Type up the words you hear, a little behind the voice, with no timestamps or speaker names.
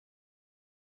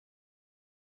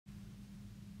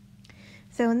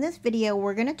So in this video,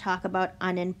 we're going to talk about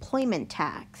unemployment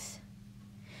tax.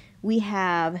 We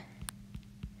have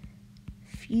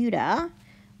FUTA,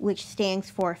 which stands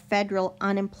for Federal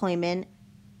Unemployment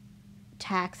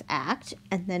Tax Act,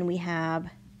 and then we have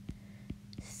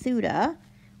SUTA,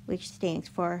 which stands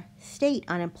for State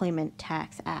Unemployment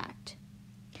Tax Act.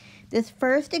 This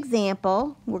first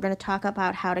example, we're going to talk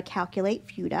about how to calculate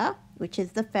FUTA, which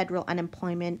is the Federal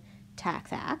Unemployment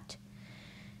Tax Act.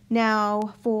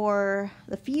 Now, for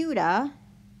the FUTA,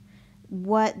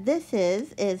 what this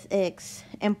is it's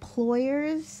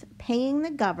employers paying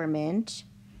the government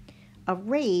a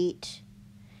rate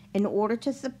in order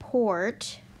to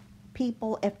support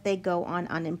people if they go on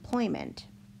unemployment.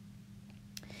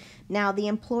 Now, the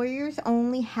employers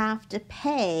only have to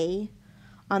pay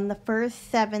on the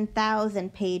first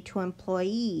 $7,000 paid to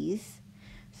employees.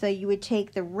 So you would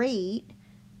take the rate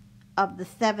of the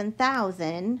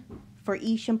 $7,000 for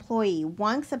each employee.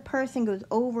 Once a person goes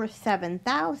over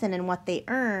 $7,000 in what they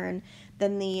earn,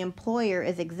 then the employer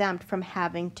is exempt from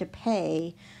having to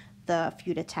pay the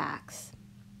FUTA tax.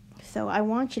 So I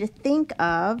want you to think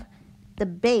of the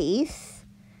base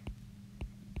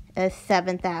as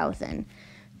 $7,000.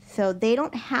 So they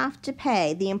don't have to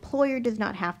pay, the employer does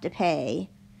not have to pay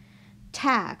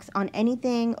tax on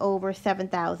anything over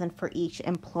 $7,000 for each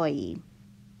employee.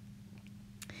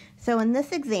 So in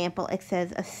this example, it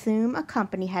says, assume a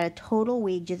company had a total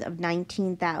wages of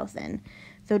 $19,000.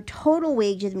 So total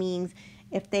wages means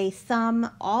if they sum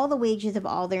all the wages of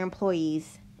all their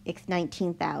employees, it's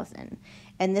 $19,000.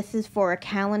 And this is for a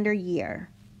calendar year.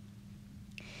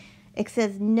 It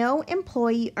says no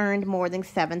employee earned more than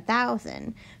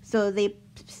 $7,000. So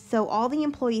all the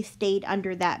employees stayed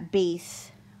under that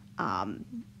base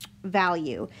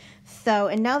value. So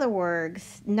in other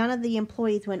words, none of the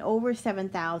employees went over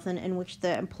 $7,000 in which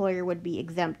the employer would be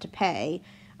exempt to pay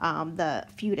the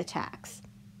FUTA tax.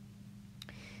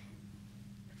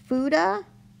 FUTA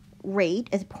rate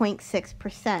is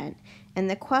 0.6%, and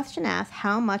the question asks,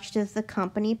 how much does the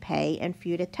company pay in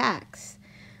FUTA tax?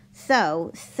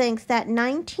 So since that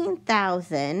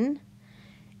 $19,000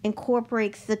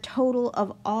 incorporates the total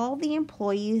of all the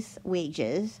employees'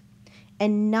 wages,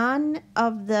 and none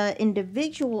of the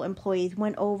individual employees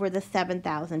went over the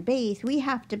 $7,000 base, we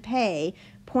have to pay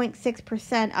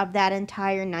 0.6% of that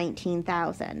entire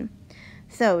 $19,000.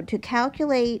 So to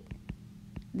calculate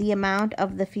the amount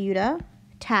of the FUTA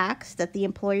tax that the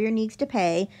employer needs to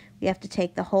pay, we have to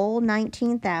take the whole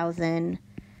 $19,000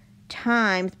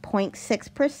 times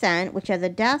 0.6%, which as a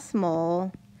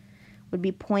decimal would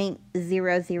be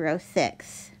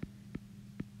 0.006.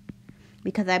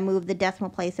 because I moved the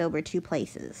decimal place over 2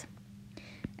 places.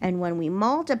 And when we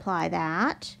multiply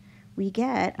that, we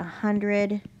get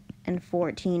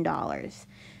 $114.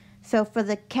 So for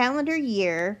the calendar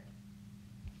year,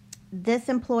 this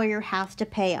employer has to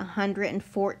pay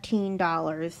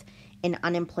 $114 in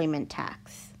unemployment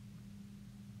tax.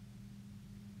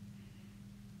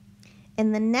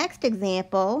 In the next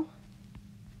example,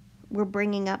 we're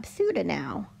bringing up SUTA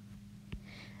now.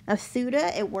 Now,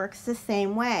 SUTA, it works the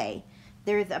same way.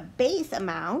 There's a base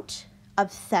amount of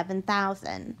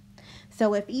 $7,000.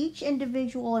 So if each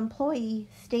individual employee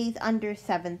stays under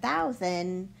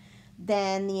 $7,000,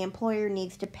 then the employer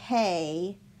needs to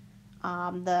pay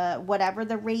whatever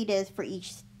the rate is for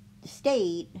each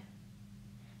state.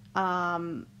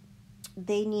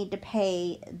 They need to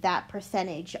pay that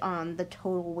percentage on the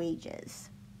total wages.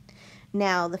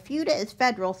 Now, the FUTA is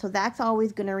federal, so that's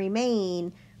always going to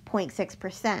remain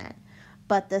 0.6%.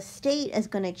 But the state is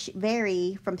going to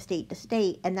vary from state to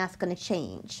state, and that's going to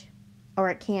change. Or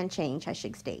it can change, I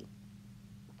should state.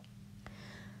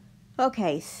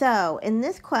 Okay, so in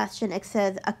this question, it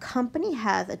says a company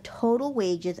has a total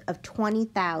wages of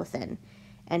 $20,000,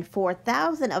 and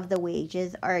 $4,000 of the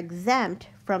wages are exempt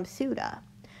from SUTA.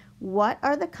 What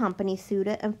are the company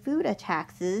SUTA and FUTA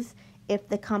taxes if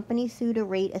the company SUTA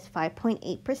rate is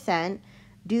 5.8%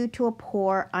 due to a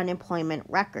poor unemployment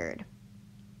record?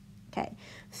 Okay,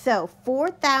 so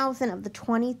 $4,000 of the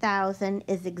 $20,000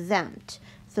 is exempt.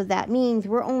 So that means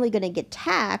we're only going to get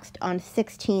taxed on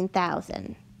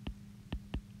 $16,000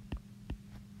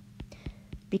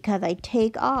 because I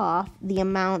take off the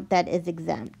amount that is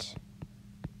exempt.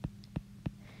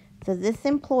 So this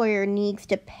employer needs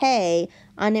to pay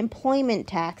unemployment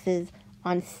taxes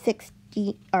on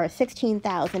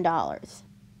 $16,000.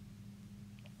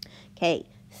 Okay,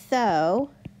 so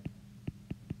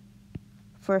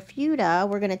for FUTA,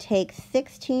 we're going to take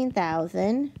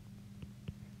 $16,000.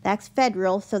 That's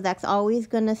federal, so that's always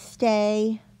going to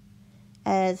stay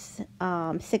as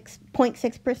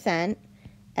 6.6%.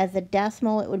 As a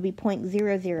decimal, it would be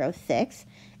 0.006.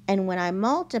 And when I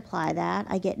multiply that,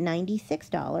 I get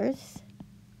 $96.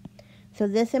 So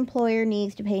this employer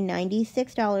needs to pay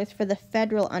 $96 for the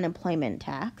federal unemployment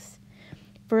tax.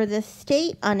 For the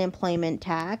state unemployment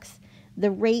tax,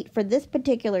 the rate for this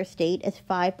particular state is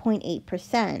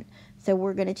 5.8%. So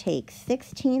we're going to take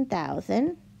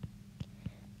 16,000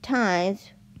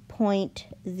 times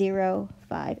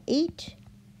 0.058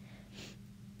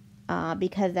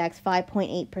 because that's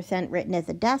 5.8% written as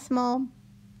a decimal.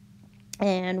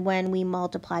 And when we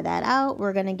multiply that out,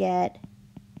 we're going to get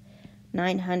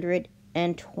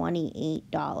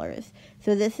 $928.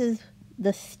 So this is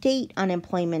the state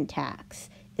unemployment tax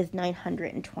is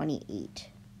 $928.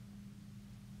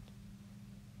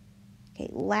 Okay,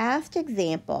 last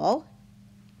example.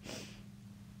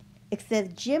 It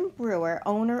says Jim Brewer,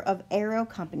 owner of Aero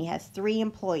Company, has 3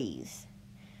 employees.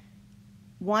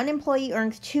 One employee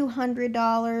earns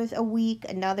 $200 a week.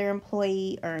 Another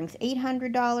employee earns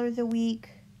 $800 a week.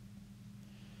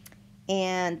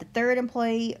 And the third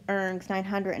employee earns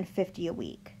 $950 a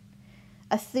week.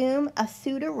 Assume a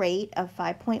SUTA rate of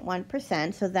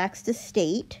 5.1%, so that's the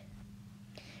state.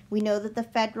 We know that the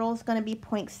federal is going to be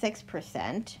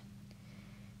 0.6%.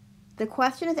 The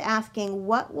question is asking,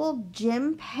 what will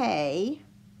Jim pay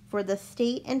for the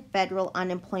state and federal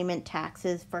unemployment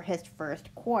taxes for his first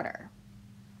quarter?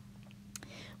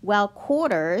 Well,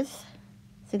 quarters,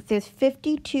 since there's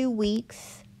 52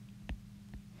 weeks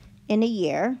in a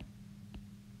year,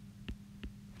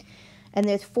 and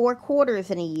there's 4 quarters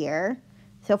in a year,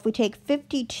 so if we take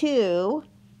 52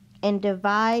 and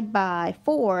divide by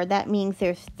 4, that means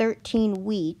there's 13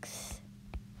 weeks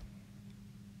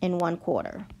in 1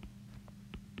 quarter.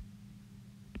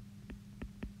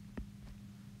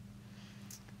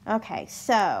 Okay,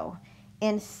 so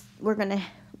we're going to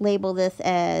label this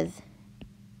as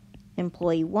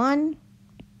employee 1,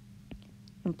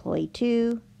 employee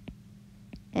 2,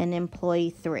 and employee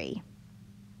 3.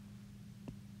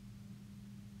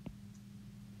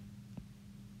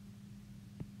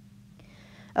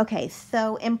 Okay,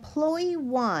 so employee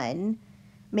 1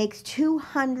 makes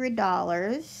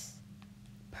 $200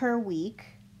 per week.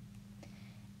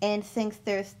 And since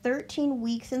there's 13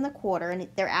 weeks in the quarter, and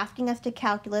they're asking us to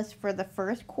calculate for the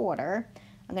first quarter,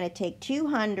 I'm going to take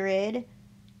 200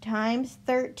 times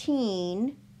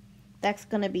 13. That's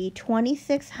going to be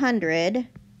 $2,600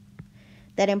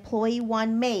 that employee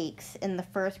 1 makes in the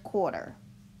first quarter.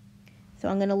 So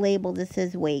I'm going to label this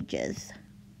as wages.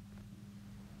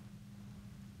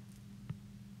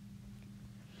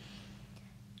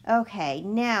 Okay,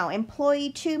 now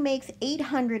employee 2 makes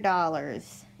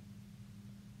 $800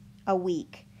 a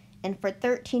week, and for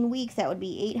 13 weeks that would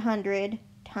be 800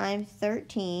 times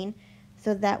 13,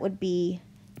 so that would be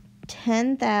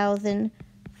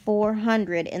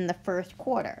 $10,400 in the first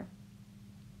quarter.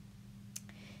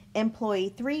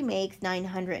 Employee 3 makes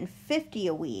 $950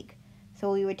 a week,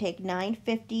 so we would take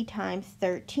 $950 times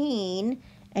 13,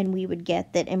 and we would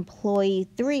get that employee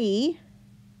 3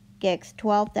 gets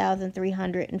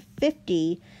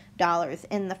 $12,350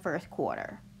 in the first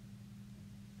quarter.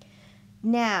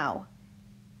 Now,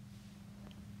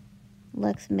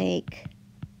 let's make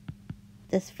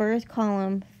this first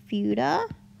column FUTA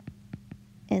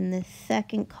and the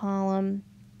second column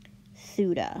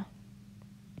SUTA.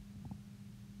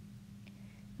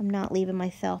 I'm not leaving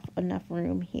myself enough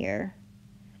room here.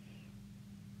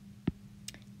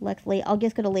 I'm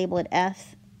just going to label it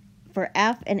S for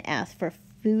F and S for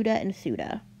FUTA and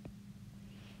SUTA.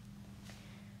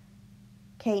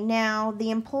 Okay, now the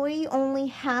employee only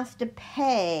has to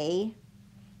pay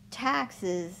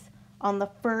taxes on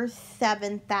the first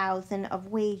 7,000 of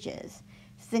wages.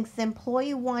 Since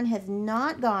employee 1 has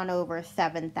not gone over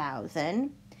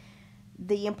 7,000,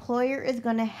 the employer is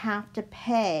going to have to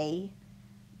pay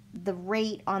the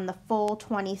rate on the full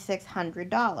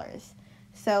 $2,600.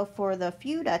 So for the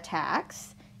FUTA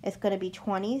tax, it's going to be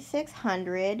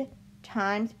 $2,600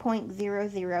 times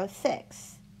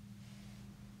 0.006.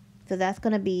 So that's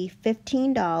going to be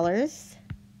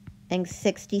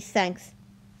 $15.60.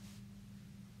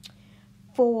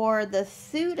 For the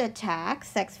SUTA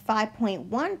tax, that's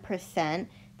 5.1%.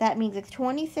 That means it's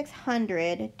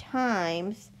 $2,600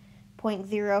 times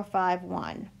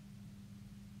 0.051.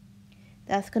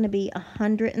 That's going to be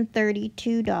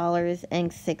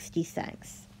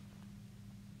 $132.60.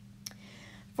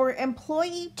 For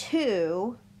employee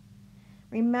 2,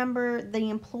 remember the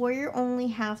employer only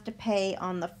has to pay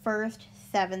on the first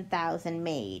 7,000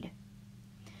 made.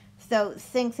 So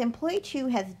since employee 2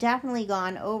 has definitely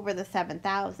gone over the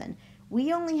 7,000,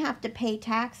 we only have to pay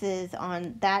taxes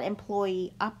on that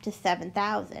employee up to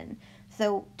 7,000.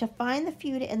 So to find the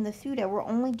FUTA and the SUTA, we're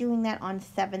only doing that on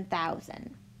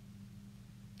 7,000.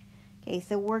 Okay,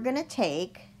 so we're going to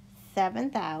take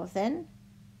 7,000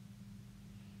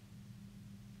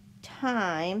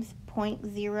 times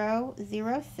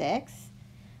 0.006.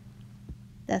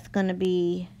 That's going to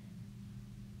be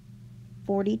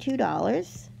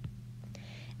 $42.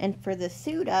 And for the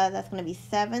SUTA, that's going to be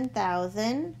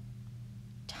 7,000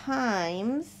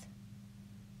 times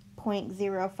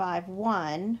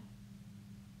 0.051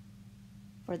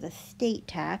 for the state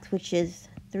tax, which is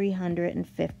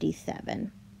 $357.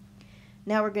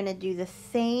 Now we're going to do the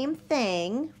same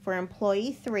thing for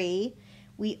employee 3.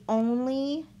 We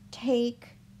only take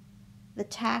the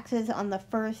taxes on the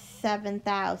first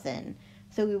 7,000.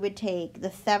 So we would take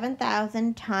the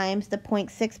 7,000 times the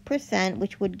 0.6%,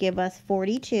 which would give us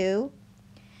 42.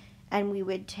 And we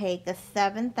would take the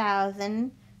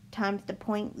 7,000 times the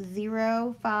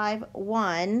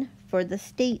 0.051 for the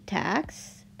state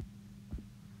tax.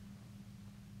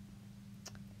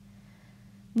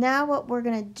 Now what we're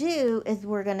going to do is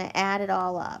we're going to add it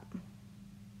all up.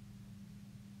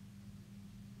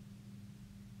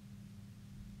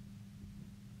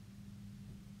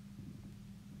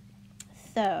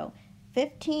 So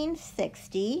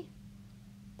 1560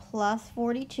 plus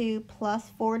 42 plus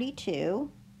 42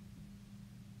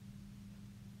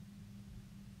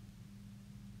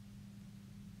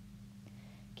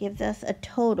 gives us a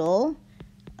total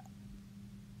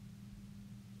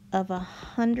of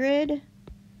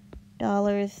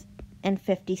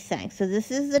 $100.50. So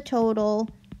this is the total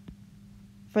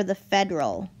for the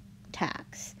federal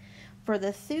tax. For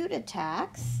the SUTA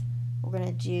tax, we're going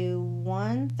to do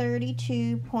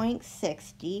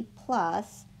 132.60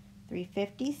 plus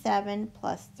 357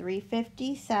 plus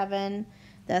 357.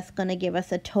 That's going to give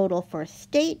us a total for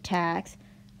state tax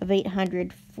of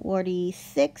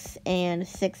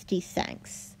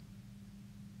 $846.60.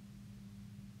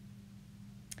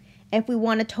 If we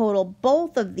want to total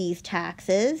both of these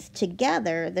taxes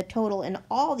together, the total in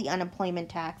all the unemployment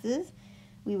taxes,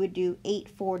 we would do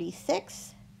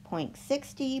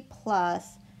 $846.60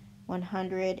 plus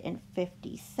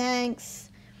 150 cents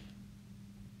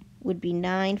would be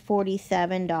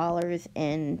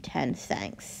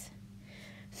 $947.10.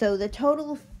 So the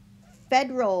total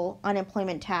federal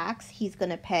unemployment tax he's going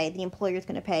to pay, the employer is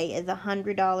going to pay, is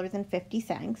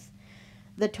 $100.50.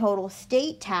 The total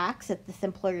state tax that this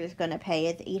employer is going to pay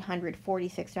is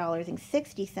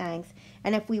 $846.60.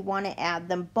 And if we want to add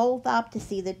them both up to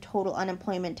see the total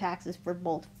unemployment taxes for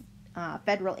both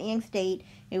federal and state,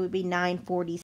 it would be $947.